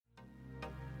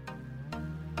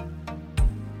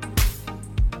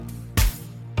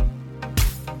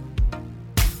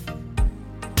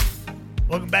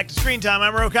Welcome back to Screen Time.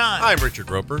 I'm Rokan. I'm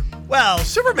Richard Roper. Well,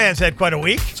 Superman's had quite a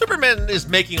week. Superman is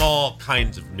making all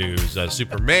kinds of news.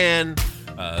 Superman,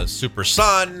 Super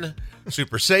Son,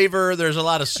 Super Saver. There's a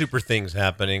lot of super things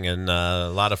happening, and a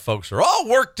lot of folks are all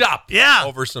worked up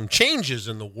over some changes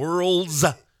in the worlds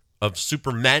of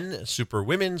Supermen,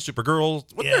 Superwomen,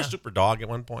 Supergirls. Wasn't there a Super Dog at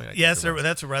one point? Yes,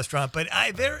 that's a restaurant. But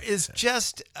there is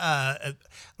just a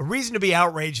reason to be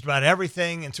outraged about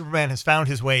everything, and Superman has found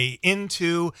his way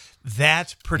into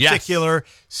that particular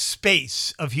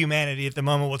space of humanity at the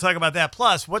moment. We'll talk about that,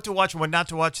 plus what to watch and what not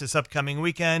to watch this upcoming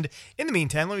weekend. In the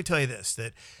meantime, let me tell you this,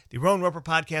 that the Rowan Roper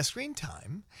Podcast Screen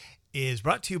Time is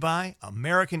brought to you by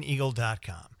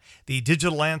AmericanEagle.com. The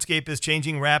digital landscape is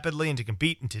changing rapidly, and to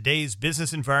compete in today's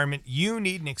business environment, you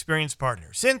need an experienced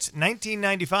partner. Since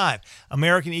 1995,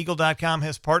 AmericanEagle.com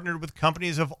has partnered with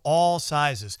companies of all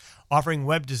sizes, offering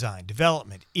web design,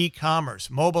 development, e-commerce,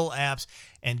 mobile apps,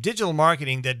 and digital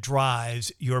marketing that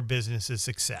drives your business's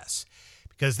success.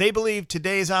 Because they believe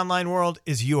today's online world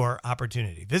is your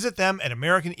opportunity. Visit them at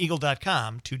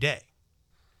AmericanEagle.com today.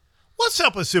 What's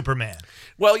up with Superman?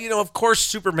 Well, of course,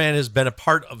 Superman has been a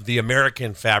part of the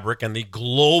American fabric and the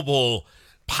global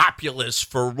populace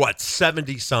for,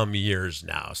 70-some years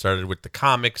now. Started with the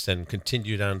comics and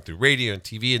continued on through radio and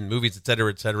TV and movies, et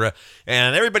cetera, et cetera.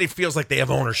 And everybody feels like they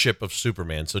have ownership of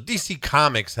Superman. So DC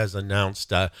Comics has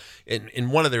announced in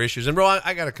one of their issues, and Ro,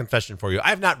 I got a confession for you. I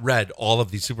have not read all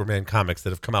of the Superman comics that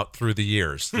have come out through the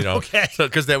years, Okay. So,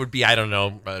 because that would be,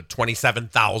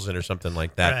 27,000 or something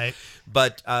like that. Right.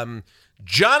 But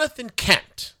Jonathan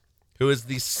Kent, who is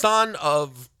the son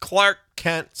of Clark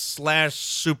Kent /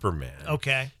 Superman,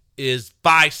 is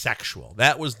bisexual.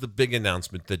 That was the big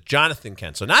announcement, that Jonathan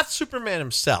Kent, so not Superman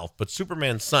himself, but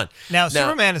Superman's son. Now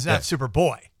Superman is not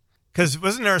Superboy, because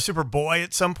wasn't there a Superboy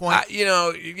at some point?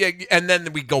 And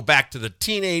then we go back to the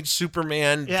teenage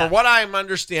Superman. Yeah. For what I'm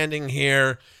understanding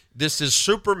here, this is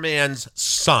Superman's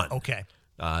son. Okay.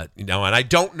 And I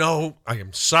don't know. I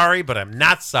am sorry, but I'm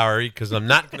not sorry, because I'm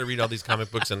not going to read all these comic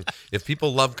books. And if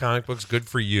people love comic books, good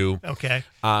for you. Okay.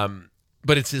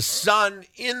 But it's his son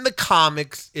in the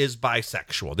comics is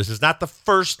bisexual. This is not the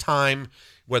first time,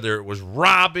 whether it was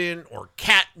Robin or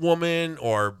Catwoman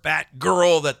or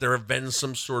Batgirl, that there have been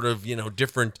some sort of,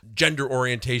 different gender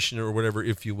orientation or whatever,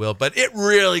 if you will. But it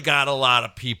really got a lot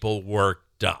of people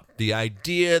worked up. The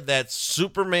idea that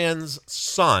Superman's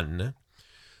son,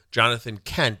 Jonathan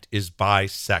Kent, is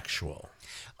bisexual.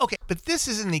 Okay, but this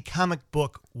is in the comic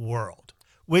book world,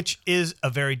 which is a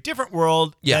very different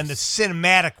world than the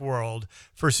cinematic world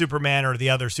for Superman or the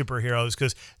other superheroes,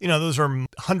 because, those are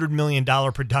 $100 million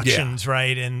productions,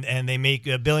 right? And they make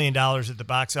 $1 billion at the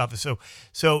box office.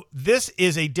 So this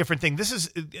is a different thing. This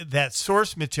is that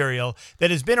source material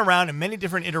that has been around in many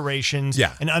different iterations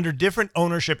and under different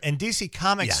ownership. And DC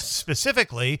Comics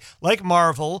specifically, like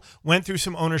Marvel, went through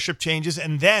some ownership changes.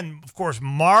 And then, of course,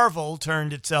 Marvel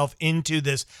turned itself into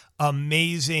this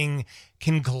amazing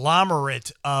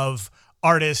conglomerate of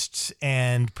artists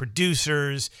and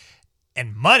producers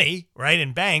and money, right,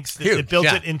 and banks that built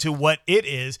it into what it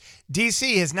is.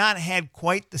 DC has not had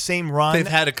quite the same run. They've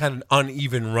had a kind of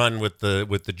uneven run with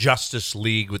the Justice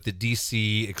League, with the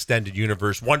DC Extended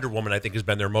Universe. Wonder Woman, I think, has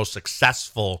been their most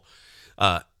successful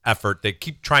effort. They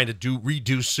keep trying to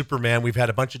redo Superman. We've had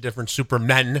a bunch of different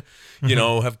Supermen,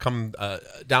 have come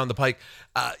down the pike.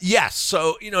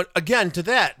 So, again, to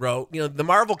that, Ro, the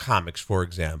Marvel Comics, for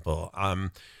example,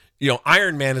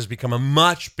 Iron Man has become a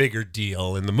much bigger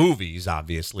deal in the movies,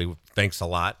 obviously, thanks a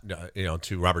lot,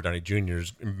 to Robert Downey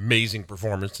Jr.'s amazing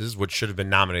performances, which should have been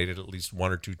nominated at least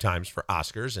 1 or 2 times for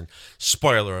Oscars. And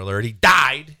spoiler alert, he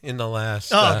died in the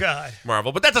last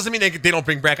Marvel. But that doesn't mean they don't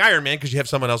bring back Iron Man, because you have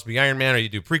someone else be Iron Man, or you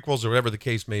do prequels, or whatever the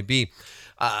case may be.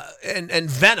 And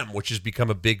Venom, which has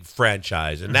become a big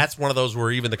franchise. And that's one of those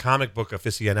where even the comic book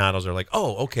aficionados are like,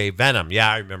 oh, okay, Venom.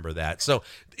 Yeah, I remember that. So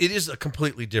it is a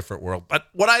completely different world. But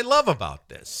what I love about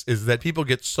this is that people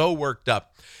get so worked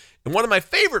up. And one of my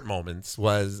favorite moments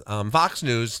was Fox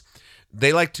News.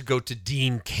 They like to go to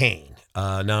Dean Cain.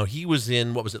 Now, he was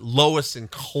in, Lois and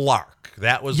Clark.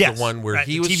 That was the one where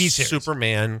he was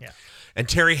Superman. Yeah. And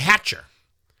Terry Hatcher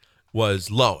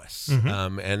was Lois.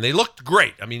 And they looked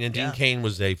great. I mean, and Dean Cain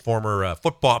was a former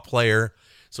football player,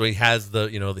 so he has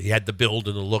he had the build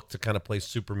and the look to kind of play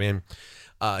Superman.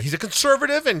 He's a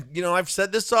conservative, and, I've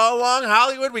said this all along,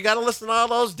 Hollywood, we got to listen to all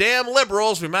those damn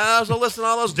liberals. We might as well listen to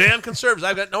all those damn conservatives.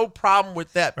 I've got no problem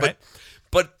with that. Right.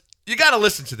 But you got to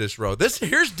listen to this, Ro.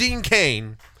 Here's Dean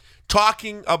Cain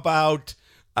talking about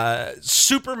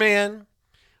Superman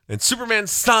and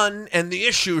Superman's son and the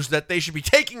issues that they should be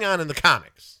taking on in the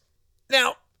comics.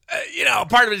 Now,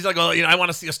 part of it is like, well, I want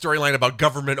to see a storyline about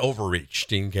government overreach,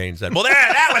 Dean Cain said. Well,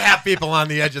 that would have people on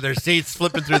the edge of their seats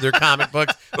flipping through their comic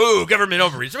books. Ooh, government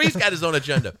overreach. So he's got his own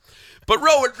agenda. But,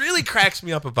 Ro, what really cracks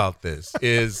me up about this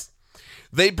is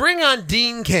they bring on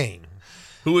Dean Cain,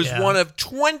 who is one of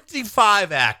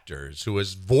 25 actors who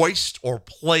has voiced or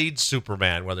played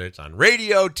Superman, whether it's on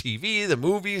radio, TV, the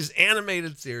movies,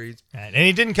 animated series. Right. And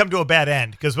he didn't come to a bad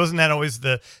end, because wasn't that always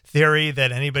the theory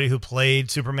that anybody who played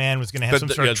Superman was going to have some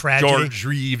sort of tragedy? George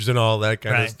Reeves and all that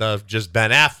kind of stuff. Just Ben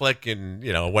Affleck and,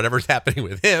 whatever's happening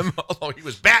with him, although he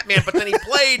was Batman, but then he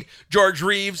played George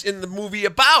Reeves in the movie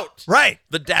about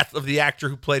the death of the actor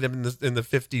who played him in the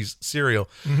 50s serial.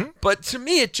 Mm-hmm. But to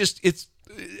me, it's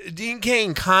Dean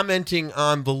Cain commenting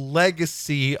on the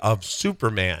legacy of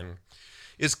Superman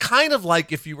is kind of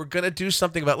like if you were going to do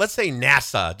something about, let's say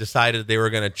NASA decided they were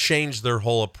going to change their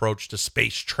whole approach to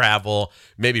space travel,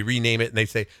 maybe rename it, and they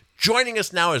say, joining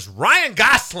us now is Ryan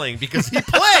Gosling because he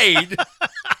played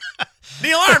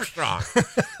Neil Armstrong.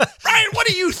 Ryan, what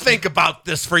do you think about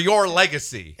this for your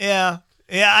legacy? Yeah,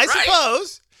 I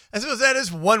suppose that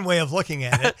is one way of looking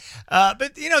at it.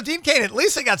 But, Dean Cain, at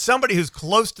least they got somebody who's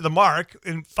close to the mark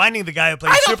in finding the guy who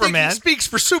played Superman. I don't think he speaks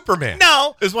for Superman.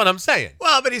 No. Is what I'm saying.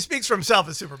 Well, but he speaks for himself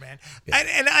as Superman. Yeah.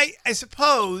 And I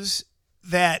suppose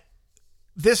that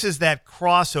this is that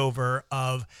crossover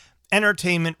of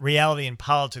entertainment, reality, and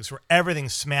politics where everything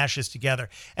smashes together.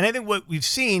 And I think what we've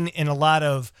seen in a lot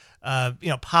of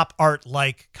pop art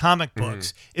like comic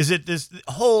books is that this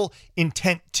whole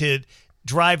intent to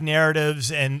drive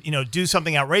narratives and, do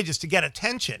something outrageous to get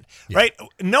attention, right?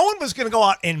 No one was going to go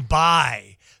out and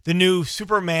buy the new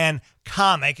Superman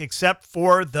comic except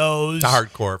for those the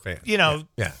hardcore fans,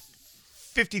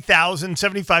 50,000,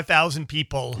 75,000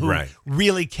 people who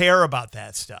really care about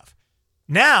that stuff.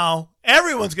 Now,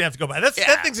 everyone's going to have to go buy that.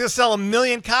 That thing's going to sell 1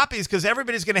 million copies because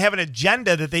everybody's going to have an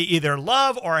agenda that they either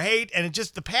love or hate, and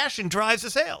the passion drives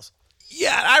the sales.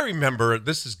 Yeah, I remember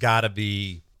this has got to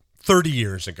be 30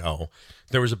 years ago,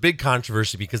 there was a big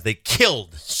controversy because they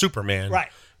killed Superman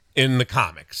in the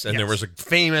comics. And there was a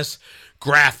famous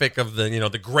graphic of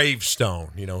the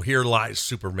gravestone, here lies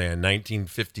Superman,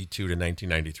 1952 to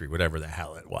 1993, whatever the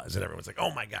hell it was. And everyone's like,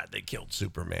 oh my God, they killed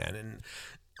Superman. And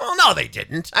well, no, they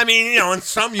didn't. I mean, in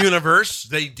some universe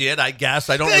they did, I guess.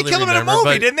 I don't really remember. They killed him in a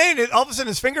movie, didn't they? All of a sudden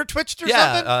his finger twitched or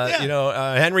something?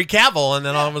 Henry Cavill, and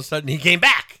then all of a sudden he came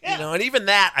back. And even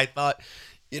that, I thought,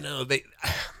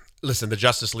 listen, the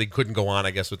Justice League couldn't go on,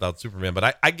 I guess, without Superman,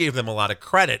 but I gave them a lot of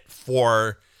credit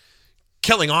for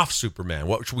killing off Superman,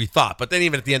 which we thought. But then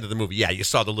even at the end of the movie, you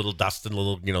saw the little dust and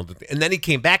and then he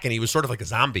came back and he was sort of like a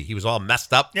zombie. He was all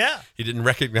messed up. Yeah. He didn't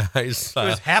recognize it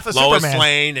was half a Lois Superman.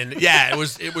 Lane. And it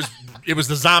was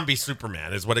the zombie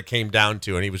Superman is what it came down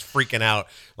to. And he was freaking out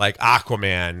like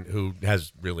Aquaman, who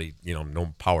has really,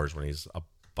 no powers when he's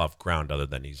above ground other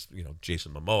than he's,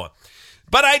 Jason Momoa.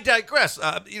 But I digress.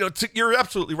 You're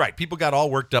absolutely right. People got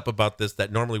all worked up about this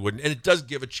that normally wouldn't. And it does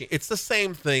give a chance. It's the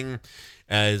same thing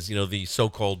as, the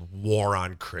so-called war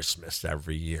on Christmas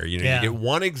every year. You get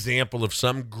one example of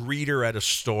some greeter at a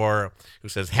store who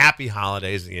says happy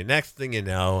holidays. And the next thing you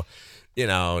know,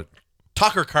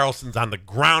 Tucker Carlson's on the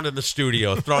ground in the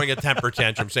studio throwing a temper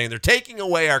tantrum saying they're taking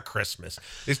away our Christmas.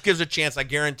 This gives a chance. I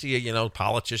guarantee you,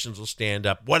 politicians will stand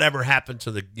up. Whatever happened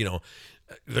to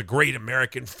the great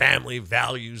American family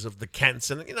values of the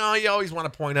Kents. And, you always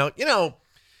want to point out,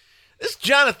 this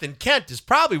Jonathan Kent is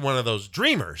probably one of those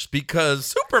dreamers because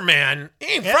Superman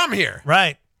ain't from here.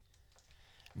 Right.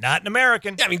 Not an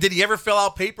American. Yeah, I mean, did he ever fill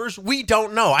out papers? We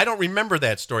don't know. I don't remember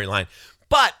that storyline.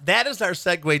 But that is our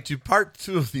segue to part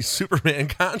 2 of the Superman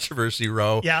controversy,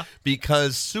 Ro. Yeah.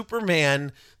 Because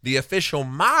Superman, the official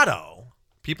motto,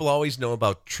 people always know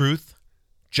about truth,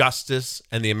 justice,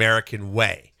 and the American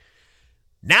way.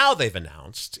 Now they've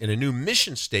announced in a new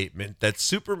mission statement that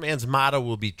Superman's motto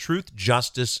will be truth,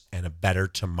 justice, and a better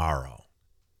tomorrow.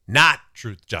 Not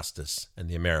truth, justice, and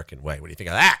the American way. What do you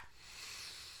think of that?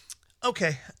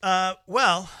 Okay. I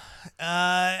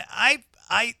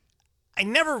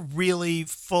never really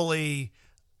fully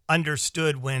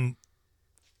understood when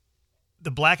the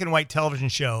black and white television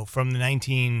show from the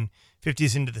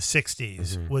 1950s into the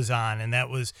 60s was on, and that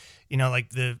was, like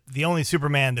the only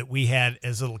Superman that we had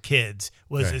as little kids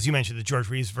was, as you mentioned, the George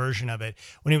Reeves version of it.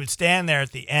 When he would stand there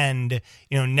at the end,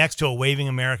 next to a waving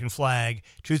American flag,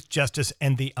 truth, justice,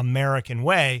 and the American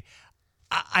way,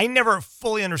 I never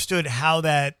fully understood how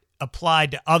that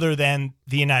applied to other than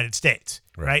the United States,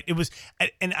 right? It was,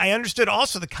 and I understood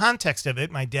also the context of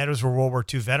it. My dad was a World War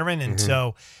II veteran, and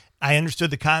so I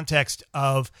understood the context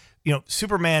of,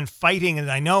 Superman fighting.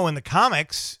 And I know in the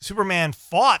comics, Superman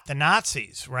fought the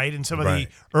Nazis, right? In some of the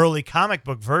early comic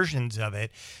book versions of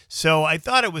it. So I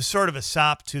thought it was sort of a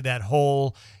sop to that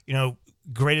whole,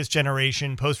 greatest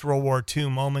generation, post-World War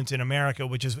II moment in America,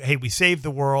 which is, hey, we saved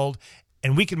the world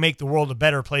and we can make the world a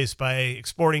better place by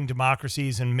exporting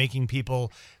democracies and making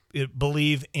people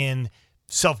believe in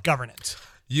self-governance.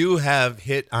 You have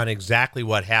hit on exactly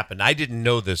what happened. I didn't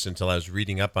know this until I was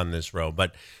reading up on this, Ro,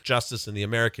 but Justice in the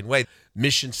American Way,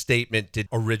 mission statement did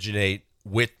originate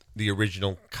with the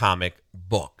original comic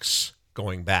books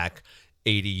going back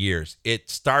 80 years. It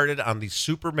started on the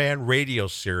Superman radio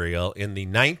serial in the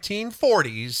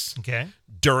 1940s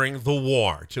during the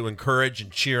war to encourage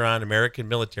and cheer on American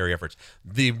military efforts.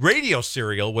 The radio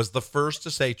serial was the first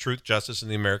to say truth, justice, and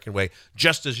the American way,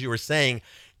 just as you were saying,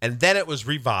 and then it was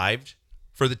revived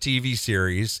for the TV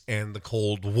series and the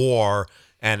Cold War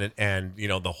and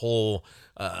the whole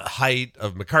height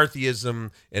of McCarthyism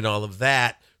and all of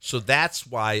that. So that's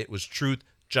why it was truth,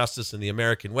 justice, and the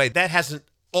American way. That hasn't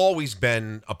always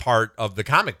been a part of the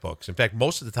comic books. In fact,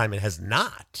 most of the time it has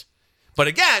not. But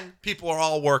again, people are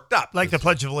all worked up. Like the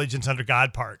Pledge of Allegiance under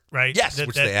God part, right? Yes,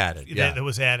 which they added. Yeah. That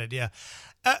was added, yeah.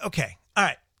 Okay, all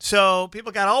right. So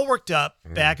people got all worked up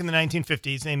back in the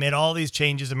 1950s. They made all these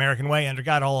changes, American Way, under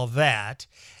God, all of that.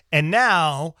 And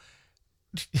now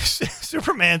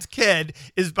Superman's kid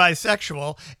is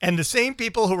bisexual, and the same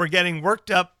people who were getting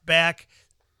worked up back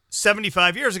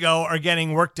 75 years ago are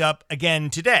getting worked up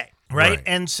again today, right?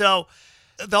 And so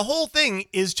the whole thing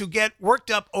is to get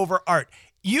worked up over art.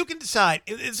 You can decide.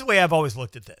 It's the way I've always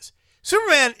looked at this.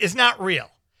 Superman is not real.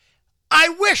 I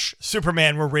wish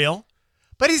Superman were real,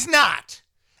 but he's not.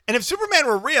 And if Superman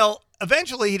were real,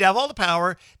 eventually he'd have all the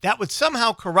power. That would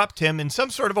somehow corrupt him in some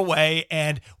sort of a way,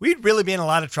 and we'd really be in a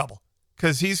lot of trouble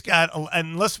because he's got,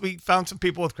 unless we found some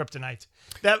people with kryptonite.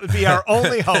 That would be our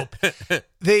only hope.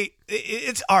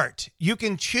 It's art. You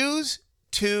can choose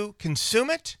to consume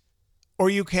it, or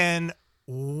you can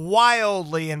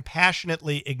wildly and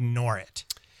passionately ignore it.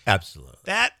 Absolutely.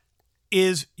 That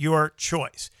is your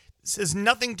choice. This has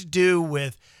nothing to do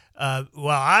with, I'm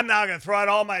not going to throw out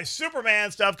all my Superman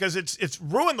stuff because it's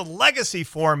ruined the legacy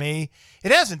for me.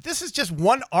 It hasn't. This is just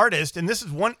one artist, and this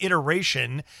is one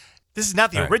iteration. This is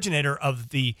not the originator of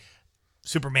the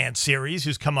Superman series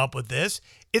who's come up with this.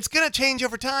 It's going to change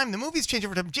over time. The movies change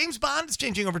over time. James Bond is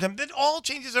changing over time. It all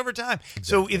changes over time. Exactly.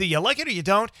 So either you like it or you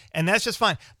don't, and that's just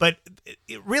fine. But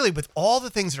it really, with all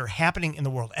the things that are happening in the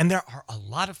world, and there are a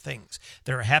lot of things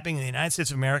that are happening in the United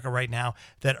States of America right now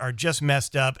that are just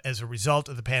messed up as a result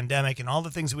of the pandemic and all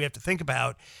the things that we have to think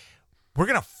about, we're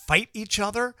going to fight each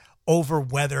other over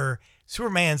whether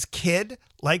Superman's kid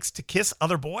likes to kiss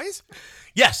other boys?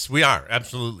 Yes, we are.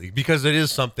 Absolutely. Because it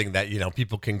is something that,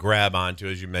 people can grab onto,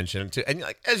 as you mentioned. And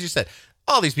like, as you said,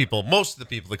 all these people, most of the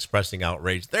people expressing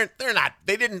outrage, they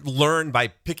didn't learn by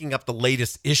picking up the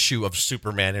latest issue of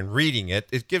Superman and reading it.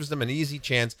 It gives them an easy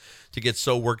chance to get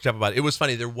so worked up about it. It was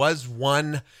funny. There was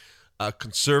one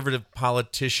conservative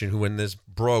politician who, when this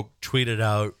broke, tweeted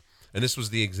out, and this was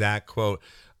the exact quote,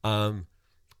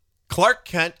 Clark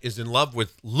Kent is in love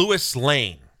with Lois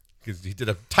Lane, because he did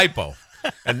a typo.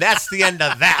 And that's the end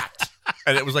of that.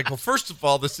 And it was like, well, first of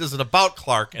all, this isn't about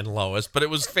Clark and Lois, but it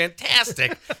was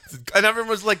fantastic. And everyone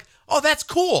was like, oh, that's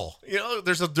cool.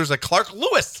 There's a Clark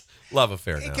Lewis love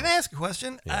affair now. Can I ask a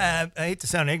question? Yeah. I hate to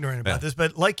sound ignorant about this,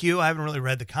 but like you, I haven't really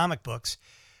read the comic books.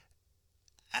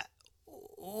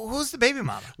 Who's the baby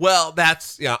mama? Well,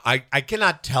 that's, I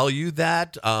cannot tell you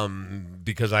that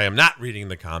because I am not reading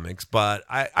the comics, but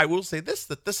I will say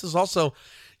that this is also,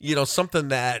 something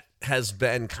that has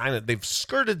been they've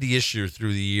skirted the issue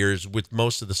through the years with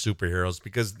most of the superheroes,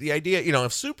 because the idea,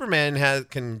 if Superman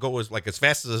can go as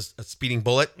fast as a speeding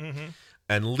bullet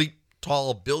and leap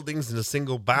tall buildings in a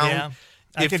single bound.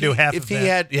 I could do half of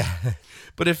that.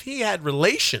 But if he had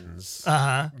relations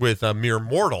with a mere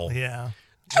mortal,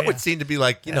 that would seem to be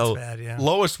like, bad,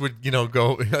 Lois would,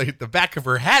 go, the back of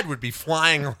her head would be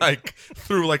flying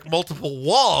through multiple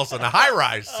walls on a high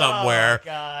rise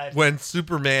somewhere when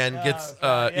Superman gets,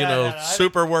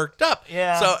 super worked up.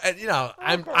 Yeah. So,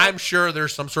 I'm sure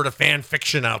there's some sort of fan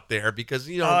fiction out there because,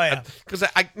 because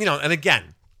and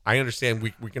again, I understand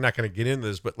we're not going to get into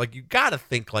this, but you got to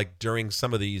think during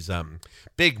some of these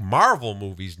big Marvel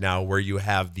movies now where you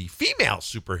have the female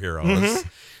superheroes. Mm-hmm.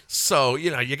 So,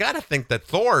 you got to think that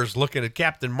Thor's looking at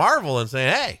Captain Marvel and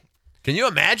saying, hey, can you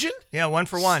imagine? Yeah, one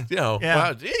for one.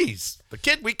 Well, geez, the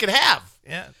kid we could have.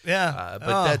 Yeah.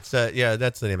 That's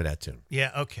the name of that tune.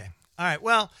 Yeah, okay. All right,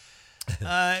 well,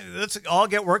 let's all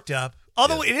get worked up.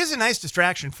 Although it is a nice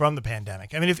distraction from the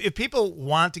pandemic. I mean, if people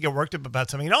want to get worked up about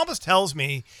something, it almost tells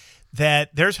me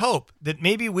that there's hope, that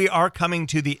maybe we are coming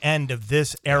to the end of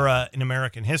this era in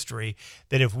American history,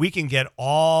 that if we can get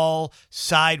all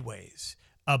sideways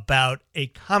about a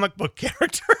comic book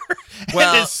character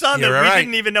and his son that we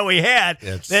didn't even know he had,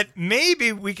 that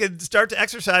maybe we could start to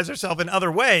exercise ourselves in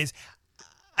other ways.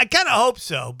 I kind of hope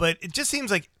so, but it just seems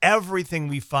like everything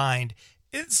we find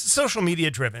is social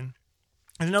media driven.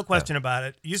 There's no question about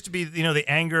it. It used to be, the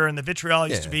anger and the vitriol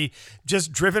used to be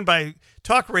just driven by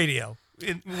talk radio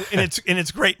in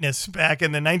its greatness back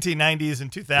in the 1990s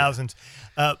and 2000s.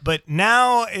 But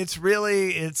now it's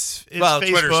really it's Facebook.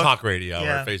 Twitter's talk radio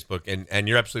or Facebook, and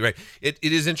you're absolutely right.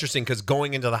 It is interesting because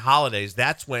going into the holidays,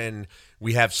 that's when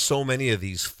we have so many of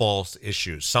these false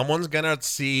issues. Someone's gonna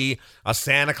see a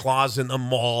Santa Claus in the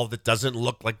mall that doesn't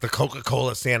look like the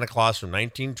Coca-Cola Santa Claus from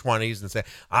 1920s and say,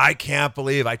 "I can't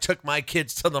believe I took my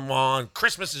kids to the mall and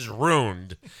Christmas is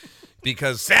ruined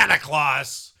because Santa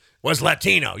Claus was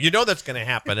Latino." That's going to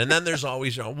happen. And then there's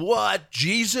always, what?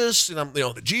 Jesus? And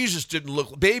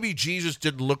baby Jesus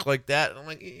didn't look like that. And I'm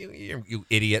like, you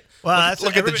idiot. Well,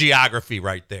 look at the geography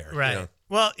right there. Right.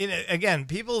 Well, again,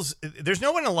 there's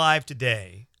no one alive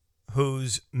today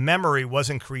whose memory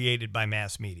wasn't created by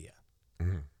mass media.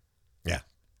 Mm-hmm. Yeah.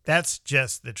 That's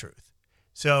just the truth.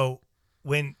 So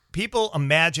when people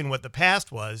imagine what the past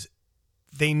was,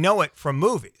 they know it from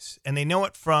movies, and they know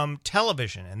it from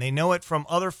television, and they know it from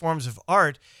other forms of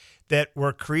art that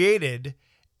were created,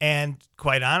 and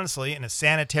quite honestly, in a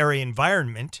sanitary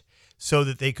environment so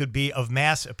that they could be of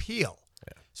mass appeal.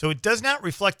 Yeah. So it does not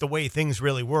reflect the way things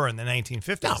really were in the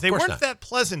 1950s. No, they weren't that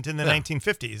pleasant in the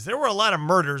 1950s. There were a lot of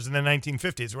murders in the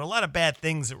 1950s. There were a lot of bad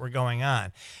things that were going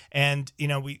on. And,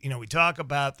 we talk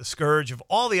about the scourge of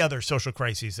all the other social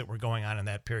crises that were going on in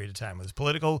that period of time. It was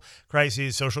political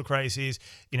crises, social crises.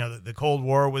 The Cold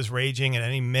War was raging. At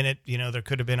any minute, there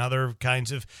could have been other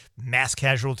kinds of mass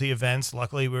casualty events.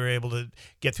 Luckily, we were able to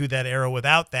get through that era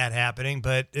without that happening.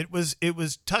 But it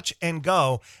was touch and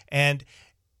go. And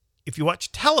if you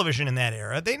watch television in that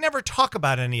era, they never talk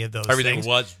about any of those Everything things.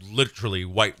 was literally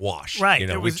whitewashed.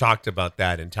 Right. We've talked about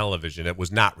that in television. It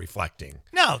was not reflecting.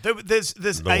 No, there's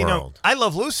the world. I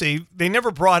Love Lucy, they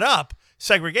never brought up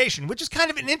segregation, which is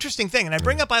kind of an interesting thing. And I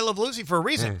bring up I Love Lucy for a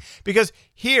reason, because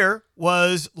here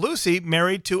was Lucy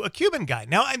married to a Cuban guy.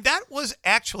 Now, and that was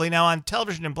actually on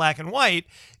television in black and white.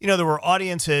 There were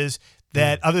audiences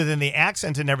that other than the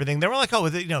accent and everything, they were like,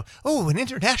 an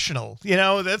international,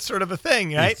 that sort of a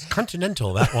thing, right? It's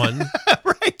continental, that one.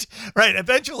 Right.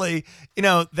 Eventually,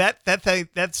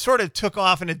 that sort of took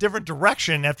off in a different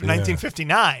direction after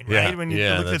 1959, right? When you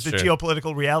looked at the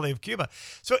geopolitical reality of Cuba.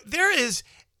 So there is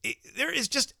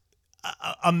just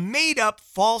a made up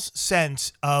false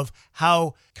sense of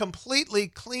how completely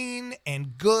clean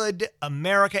and good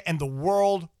America and the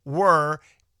world were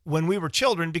when we were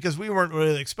children, because we weren't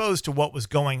really exposed to what was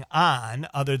going on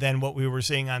other than what we were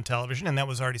seeing on television, and that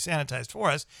was already sanitized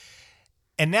for us.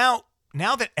 And now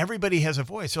that everybody has a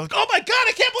voice, they're like, "Oh my God,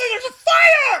 I can't believe there's a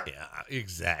fire!" Yeah,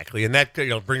 exactly. And that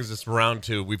brings us around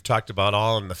to, we've talked about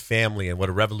All in the Family and what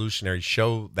a revolutionary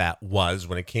show that was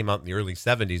when it came out in the early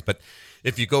 70s. But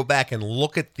if you go back and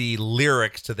look at the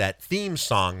lyrics to that theme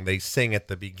song they sing at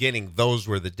the beginning, "Those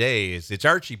Were the Days," it's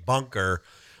Archie Bunker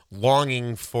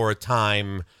longing for a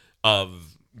time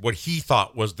of what he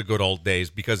thought was the good old days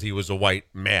because he was a white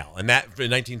male. And that in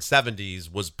the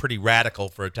 1970s was pretty radical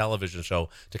for a television show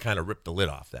to kind of rip the lid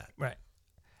off that. Right.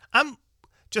 I'm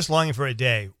just longing for a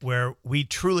day where we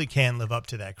truly can live up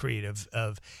to that creed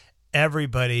of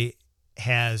everybody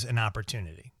has an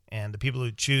opportunity. And the people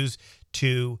who choose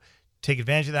to take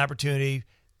advantage of the opportunity,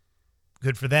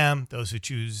 good for them. Those who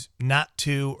choose not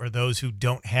to, or those who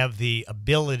don't have the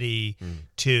ability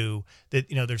to, that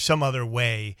there's some other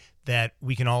way that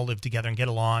we can all live together and get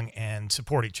along and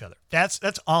support each other. That's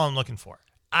all I'm looking for.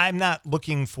 I'm not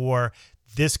looking for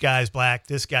this guy's black,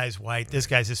 this guy's white, this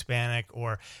guy's Hispanic,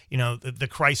 or the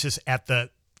crisis at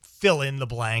the fill in the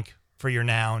blank for your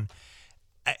noun.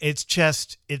 It's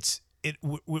just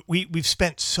we've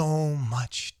spent so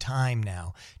much time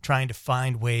now trying to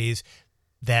find ways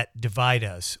that divide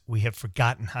us. We have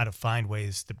forgotten how to find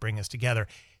ways that bring us together,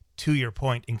 to your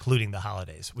point, including the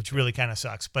holidays, which really kind of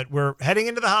sucks. But we're heading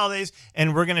into the holidays,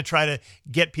 and we're going to try to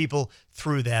get people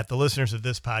through that, the listeners of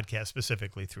this podcast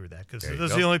specifically through that, because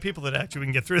those are the only people that actually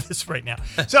can get through this right now.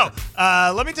 So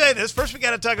let me tell you this. First, we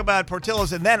got to talk about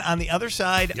Portillo's, and then on the other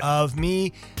side of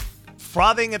me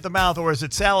frothing at the mouth, or is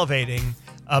it salivating,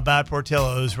 about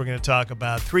Portillo's, we're going to talk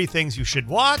about 3 things you should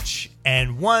watch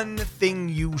and 1 thing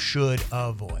you should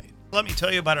avoid. Let me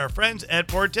tell you about our friends at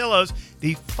Portillo's,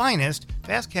 the finest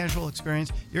fast casual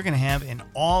experience you're going to have in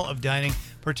all of dining.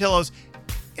 Portillo's,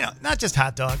 not just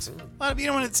hot dogs. Well,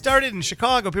 when it started in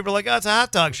Chicago, people were like, "Oh, it's a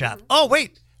hot dog shop." Oh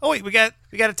wait, we got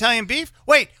Italian beef.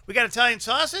 Wait, we got Italian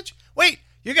sausage. Wait,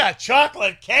 you got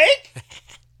chocolate cake.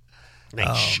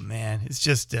 Nice. Oh man, it's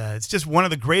just one of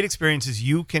the great experiences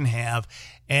you can have.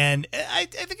 And I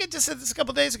think I just said this a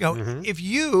couple days ago. Mm-hmm. If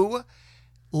you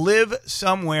live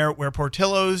somewhere where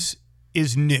Portillo's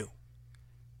is new,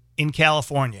 in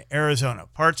California, Arizona,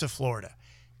 parts of Florida,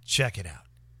 check it out.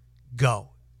 Go.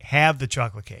 Have the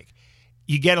chocolate cake.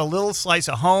 You get a little slice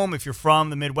of home if you're from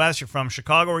the Midwest, you're from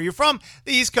Chicago, or you're from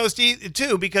the East Coast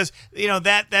too, because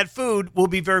that food will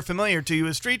be very familiar to you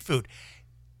as street food.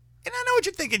 And I know what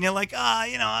you're thinking. You're like,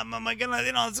 am I gonna,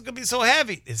 it's gonna be so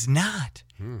heavy. It's not.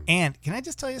 And can I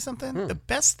just tell you something? The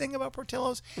best thing about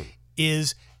Portillo's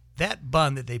is that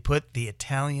bun that they put the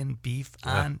Italian beef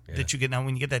on that you get now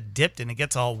when you get that dipped and it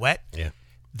gets all wet. Yeah.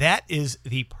 That is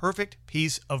the perfect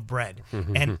piece of bread.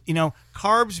 And,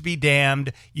 carbs be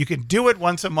damned. You can do it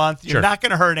once a month. You're not going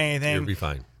to hurt anything. You'll be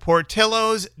fine.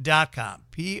 Portillos.com.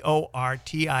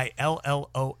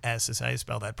 Portillos is how you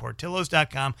spell that.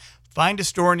 Portillos.com. Find a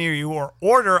store near you or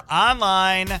order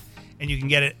online, and you can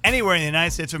get it anywhere in the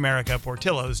United States of America.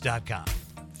 Portillos.com.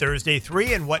 Thursday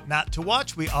 3 and What Not to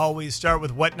Watch. We always start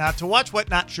with What Not to Watch. What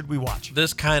not should we watch?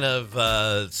 This kind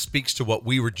of speaks to what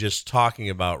we were just talking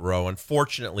about, Ro.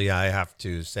 Unfortunately, I have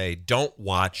to say, don't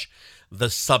watch The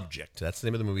Subject. That's the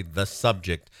name of the movie, The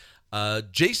Subject.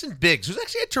 Jason Biggs, who's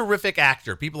actually a terrific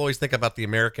actor. People always think about the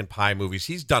American Pie movies.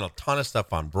 He's done a ton of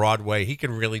stuff on Broadway. He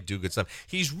can really do good stuff.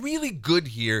 He's really good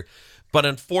here, but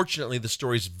unfortunately, the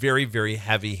story's very, very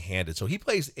heavy-handed. So he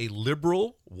plays a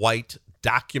liberal, white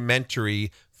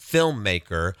documentary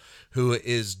filmmaker who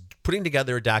is putting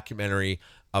together a documentary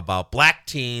about black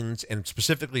teens, and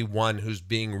specifically one who's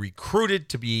being recruited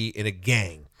to be in a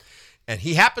gang. And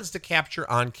he happens to capture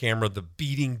on camera the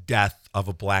beating death of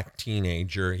a black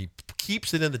teenager. He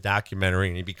keeps it in the documentary,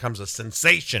 and he becomes a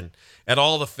sensation at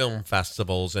all the film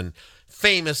festivals and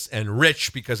famous and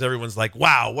rich because everyone's like,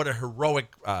 wow, what a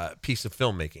heroic piece of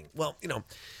filmmaking. Well,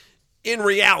 in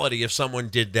reality, if someone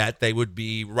did that, they would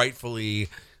be rightfully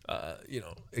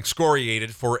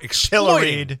excoriated for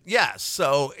exploiting. Yes.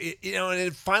 So, and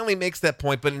it finally makes that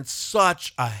point, but in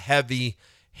such a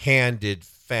heavy-handed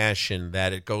fashion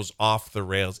that it goes off the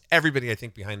rails. Everybody, I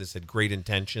think, behind this had great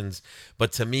intentions,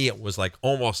 but to me, it was like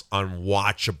almost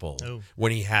unwatchable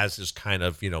when he has this kind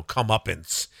of,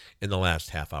 comeuppance in the last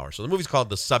half hour. So the movie's called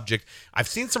The Subject. I've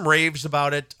seen some raves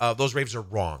about it. Those raves are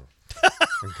wrong.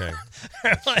 Okay.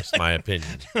 That's just my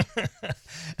opinion.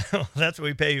 Well, that's what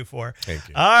we pay you for. Thank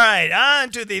you. All right,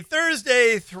 on to the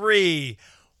Thursday 3.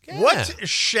 Yeah. What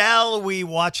shall we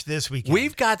watch this weekend?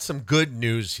 We've got some good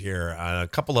news here. A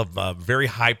couple of very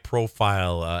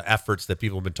high-profile efforts that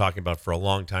people have been talking about for a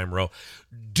long time, Ro.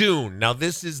 Dune. Now,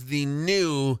 this is the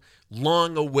new,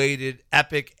 long-awaited,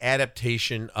 epic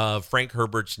adaptation of Frank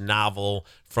Herbert's novel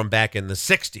from back in the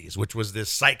 60s, which was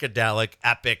this psychedelic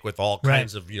epic with all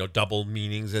kinds of, double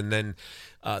meanings. And then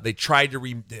they tried to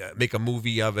make a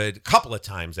movie of it a couple of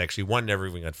times, actually. One never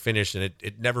even got finished, and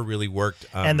it never really worked.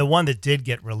 And the one that did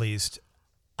get released,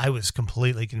 I was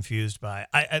completely confused by.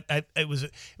 It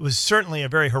was certainly a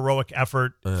very heroic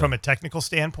effort from a technical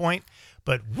standpoint,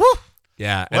 but woo!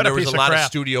 Yeah, and there was a lot of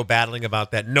studio battling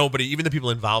about that. Nobody, even the people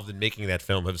involved in making that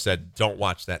film, have said, don't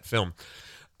watch that film.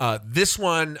 This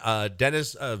one,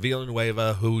 Denis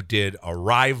Villeneuve, who did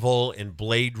Arrival and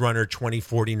Blade Runner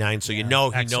 2049, so he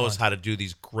knows how to do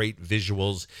these great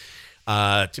visuals.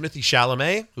 Timothée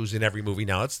Chalamet, who's in every movie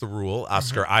now, it's the rule.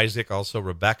 Oscar Isaac, also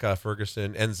Rebecca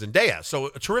Ferguson, and Zendaya. So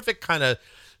a terrific kind of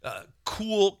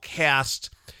cool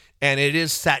cast. And it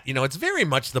is set, it's very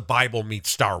much the Bible meets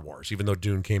Star Wars, even though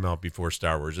Dune came out before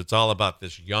Star Wars. It's all about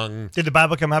this young... Did the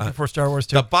Bible come out before Star Wars,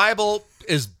 too? The Bible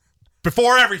is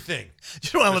before everything. You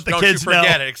don't want to let the kids know. Don't you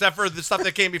forget it, except for the stuff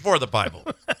that came before the Bible.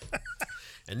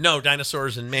 And no,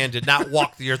 dinosaurs and man did not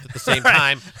walk the earth at the same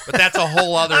time, but that's a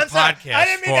whole other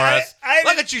podcast for us.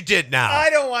 Look what you did now.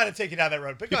 I don't want to take you down that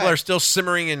road, but people are still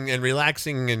simmering and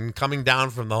relaxing and coming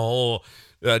down from the whole...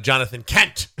 Jonathan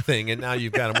Kent thing, and now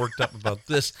you've got him worked up about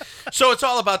this. So it's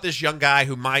all about this young guy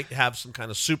who might have some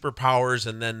kind of superpowers,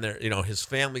 and then his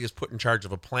family is put in charge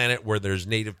of a planet where there's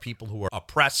native people who are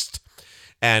oppressed,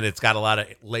 and it's got a lot of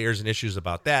layers and issues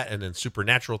about that, and then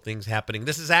supernatural things happening.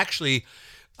 This is actually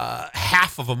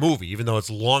half of a movie, even though it's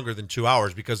longer than 2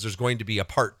 hours, because there's going to be a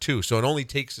part 2. So it only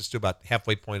takes us to about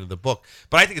halfway point of the book.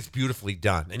 But I think it's beautifully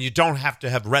done. And you don't have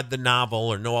to have read the novel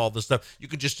or know all this stuff. You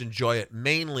can just enjoy it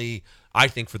mainly, I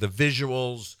think, for the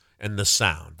visuals and the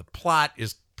sound. The plot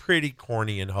is pretty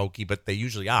corny and hokey, but they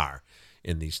usually are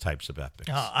in these types of epics.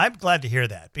 I'm glad to hear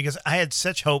that because I had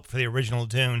such hope for the original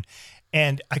Dune,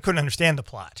 and I couldn't understand the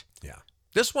plot. Yeah.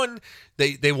 This one,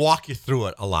 they walk you through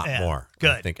it a lot more.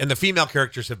 Good. I think. And the female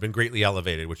characters have been greatly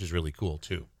elevated, which is really cool,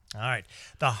 too. All right.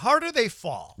 The Harder They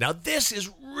Fall. Now, this is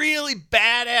really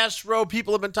badass, Ro.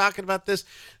 People have been talking about this.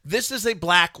 This is a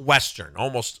black Western,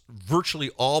 almost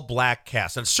virtually all black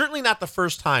cast. And certainly not the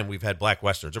first time we've had black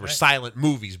Westerns. There were silent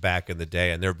movies back in the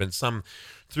day, and there have been some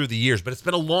through the years. But it's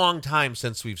been a long time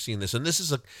since we've seen this. And this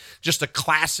is just a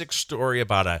classic story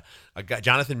about a guy,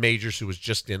 Jonathan Majors, who was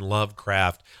just in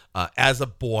Lovecraft. As a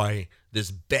boy, this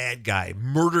bad guy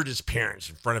murdered his parents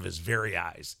in front of his very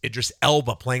eyes. Idris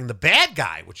Elba playing the bad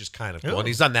guy, which is kind of cool. And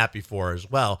he's done that before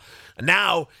as well. And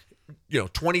now,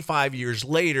 25 years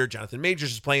later, Jonathan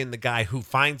Majors is playing the guy who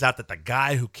finds out that the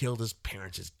guy who killed his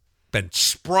parents has been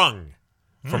sprung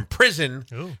from prison,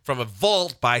 from a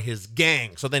vault by his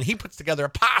gang. So then he puts together a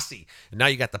posse. And now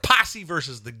you got the posse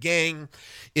versus the gang.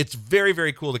 It's very,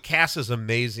 very cool. The cast is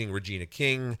amazing. Regina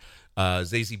King,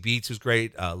 Zazie Beetz, who's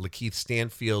great, Lakeith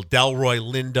Stanfield, Delroy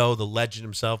Lindo, the legend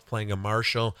himself, playing a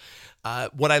marshal.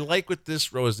 What I like with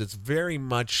this, Ro, is it's very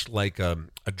much like a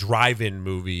drive-in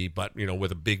movie, but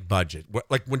with a big budget.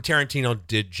 Like when Tarantino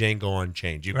did Django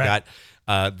Unchained, you've got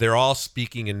they're all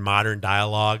speaking in modern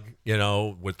dialogue,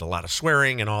 with a lot of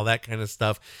swearing and all that kind of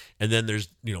stuff. And then there's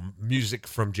music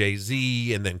from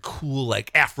Jay-Z, and then cool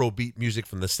like Afrobeat music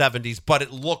from the 70s, but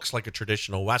it looks like a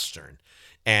traditional Western.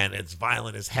 And it's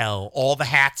violent as hell. All the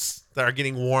hats that are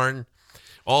getting worn,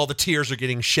 all the tears are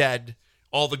getting shed.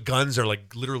 All the guns are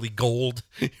like literally gold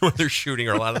when they're shooting,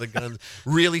 or a lot of the guns.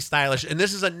 Really stylish. And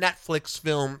this is a Netflix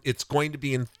film. It's going to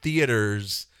be in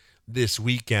theaters this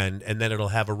weekend, and then it'll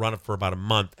have a run for about a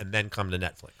month and then come to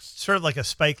Netflix. Sort of like a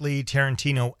Spike Lee,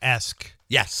 Tarantino-esque.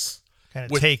 Yes. Kind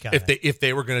of take on it. If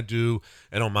they were going to do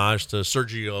an homage to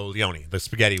Sergio Leone, the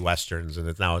spaghetti westerns,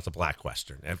 and now it's a black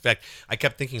western. In fact, I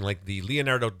kept thinking like the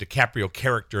Leonardo DiCaprio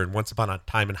character in Once Upon a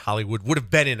Time in Hollywood would have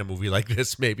been in a movie like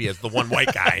this, maybe as the one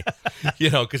white guy,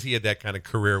 because he had that kind of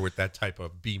career with that type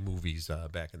of B movies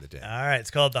back in the day. All right,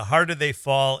 it's called The Harder They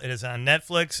Fall. It is on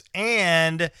Netflix,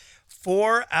 and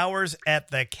 4 Hours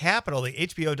at the Capitol, the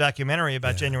HBO documentary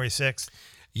about January 6th.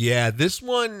 Yeah, this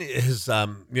one is,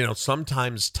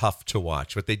 sometimes tough to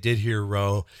watch. What they did here,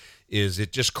 Ro, is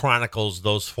it just chronicles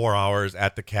those 4 hours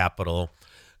at the Capitol.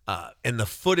 And the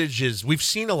footage is, we've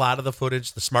seen a lot of the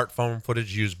footage, the smartphone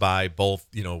footage used by both,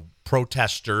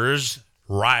 protesters,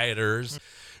 rioters,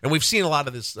 and we've seen a lot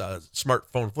of this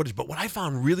smartphone footage. But what I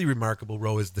found really remarkable,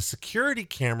 Ro, is the security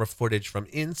camera footage from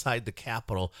inside the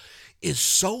Capitol is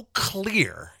so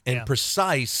clear and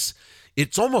precise.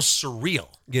 It's almost surreal,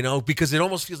 because it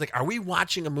almost feels like, are we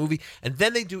watching a movie? And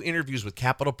then they do interviews with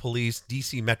Capitol Police,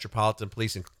 D.C. Metropolitan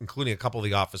Police, including a couple of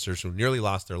the officers who nearly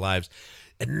lost their lives.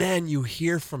 And then you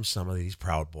hear from some of these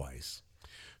Proud Boys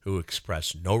who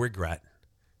express no regret,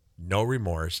 no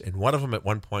remorse. And one of them at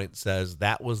one point says,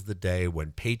 that was the day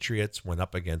when patriots went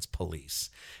up against police.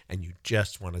 And you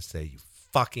just want to say, you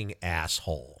fucking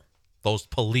asshole. Those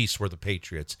police were the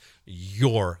patriots.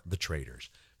 You're the traitors.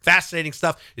 Fascinating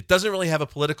stuff. It doesn't really have a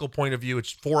political point of view.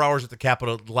 It's 4 hours at the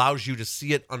Capitol. It allows you to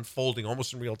see it unfolding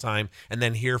almost in real time and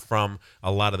then hear from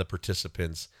a lot of the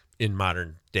participants in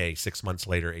modern day, 6 months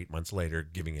later, 8 months later,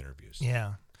 giving interviews.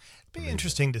 Yeah. It'd be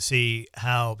interesting to see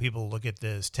how people look at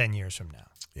this 10 years from now.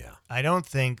 Yeah. I don't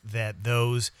think that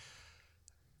those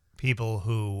people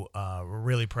who were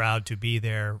really proud to be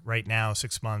there right now,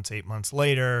 6 months, 8 months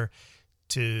later,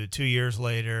 to 2 years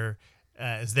later,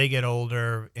 as they get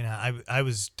older, I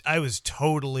was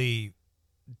totally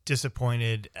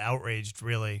disappointed, outraged,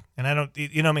 really. And I don't,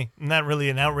 me, I'm not really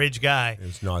an outraged guy. It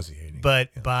was nauseating.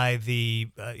 But by the,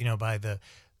 by the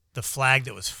flag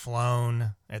that was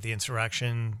flown at the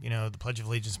insurrection, the Pledge of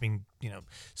Allegiance being,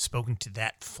 spoken to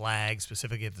that flag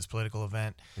specifically at this political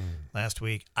event last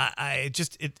week.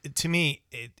 To me,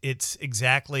 it's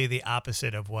exactly the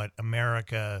opposite of what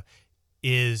America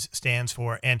stands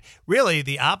for, and really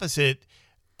the opposite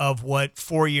of what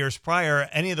 4 years prior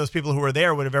any of those people who were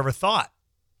there would have ever thought.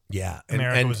 Yeah,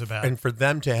 America was about. And for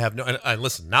them to have and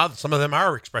listen, now some of them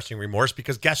are expressing remorse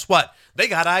because guess what? They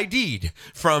got ID'd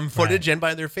from footage and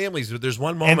by their families. There's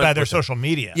one moment, and by their social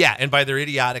media. Yeah, and by their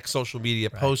idiotic social media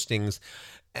postings.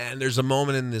 And there's a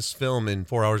moment in this film in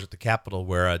 4 Hours at the Capitol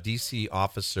where a DC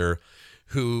officer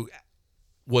who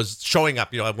was showing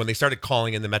up, when they started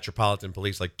calling in the Metropolitan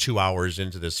Police like 2 hours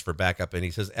into this for backup. And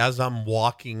he says, as I'm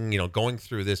walking, going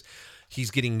through this, he's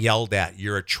getting yelled at.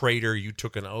 You're a traitor. You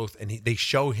took an oath. And they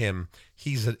show him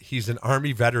he's an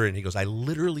Army veteran. He goes, I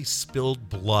literally spilled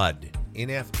blood in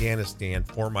Afghanistan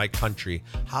for my country.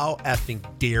 How effing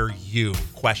dare you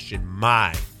question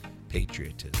my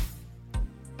patriotism?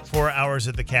 4 Hours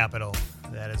at the Capitol.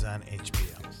 That is on HBO.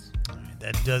 All right,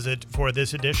 that does it for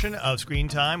this edition of Screen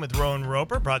Time with Rowan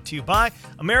Roper, brought to you by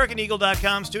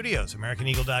AmericanEagle.com Studios.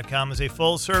 AmericanEagle.com is a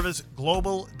full-service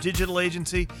global digital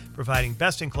agency providing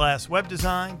best-in-class web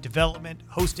design, development,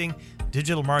 hosting,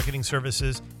 digital marketing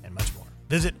services, and much more.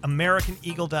 Visit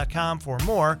AmericanEagle.com for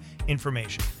more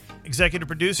information. Executive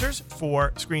producers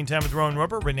for Screen Time with Rowan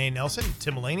Roper, Renee Nelson, and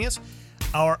Tim Melanius.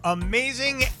 Our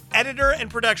amazing editor and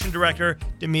production director,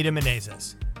 Demita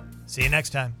Menezes. See you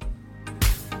next time.